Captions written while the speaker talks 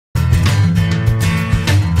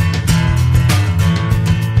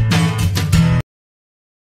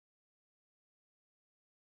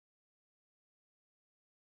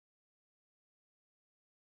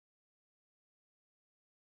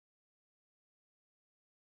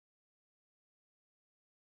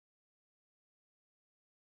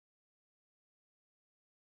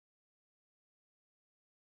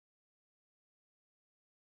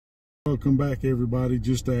Welcome back, everybody.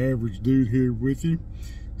 Just the average dude here with you.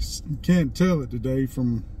 Can't tell it today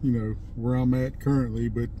from where I'm at currently,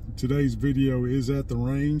 but today's video is at the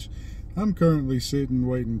range. I'm currently sitting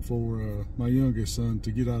waiting for my youngest son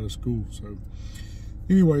to get out of school. So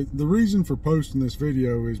anyway, the reason for posting this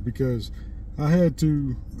video is because I had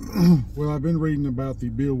to well, I've been reading about the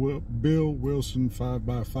Bill Wilson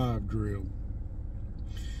 5x5 drill.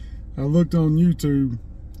 I looked on YouTube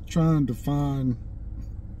trying to find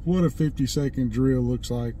what a 50-second drill looks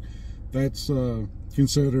like. That's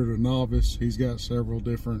considered a novice. He's got several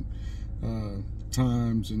different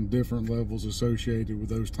times and different levels associated with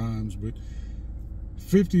those times, but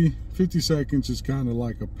 50 seconds is kind of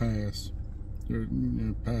like a pass, or,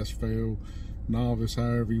 pass fail, novice,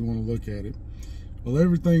 however you want to look at it. Well,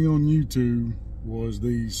 everything on YouTube was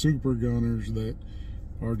these super gunners that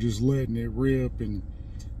are just letting it rip, and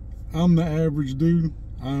I'm the average dude.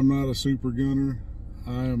 I'm not a super gunner.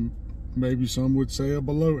 I am, maybe some would say, a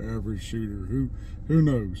below average shooter. Who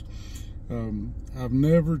knows? I've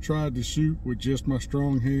never tried to shoot with just my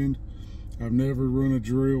strong hand. I've never run a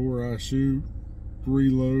drill where I shoot,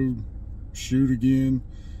 reload, shoot again,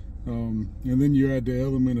 and then you add the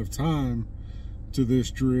element of time to this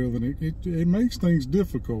drill, and it makes things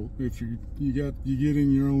difficult if you get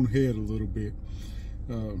in your own head a little bit.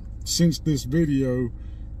 Since this video,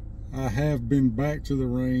 I have been back to the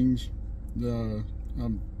range.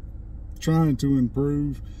 I'm trying to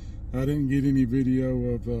improve. I didn't get any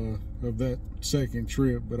video of that second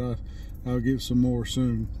trip, but I'll get some more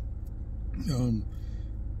soon.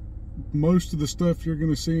 Most of the stuff you're going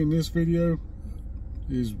to see in this video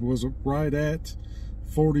was right at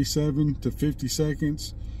 47 to 50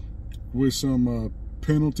 seconds with some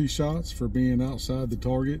penalty shots for being outside the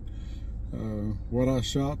target. What I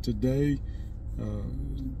shot today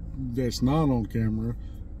that's not on camera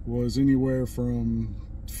was anywhere from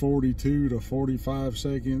 42 to 45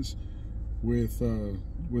 seconds with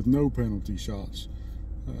no penalty shots.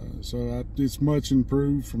 So it's much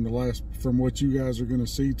improved from what you guys are going to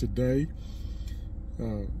see today.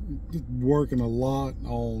 Working a lot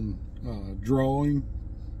on drawing,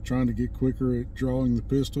 trying to get quicker at drawing the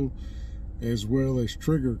pistol, as well as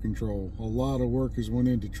trigger control. A lot of work has went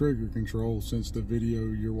into trigger control since the video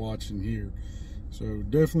you're watching here. So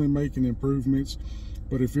definitely making improvements.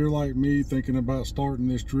 But if you're like me, thinking about starting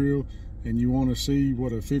this drill and you want to see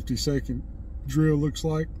what a 50-second drill looks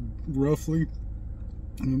like roughly,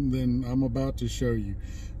 then I'm about to show you.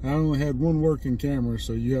 I only had one working camera,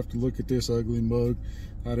 so you have to look at this ugly mug.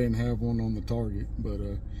 I didn't have one on the target, but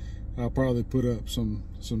I'll probably put up some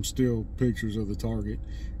still pictures of the target.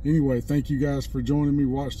 Anyway, thank you guys for joining me.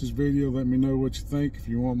 Watch this video. Let me know what you think if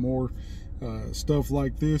you want more stuff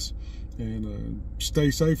like this, and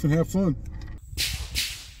stay safe and have fun.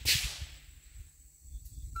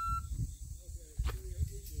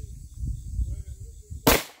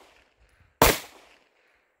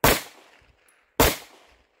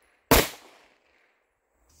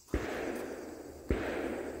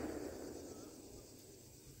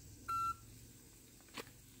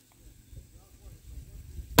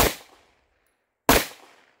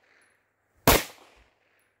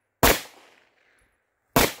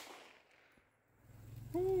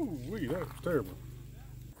 Ooh, that was terrible.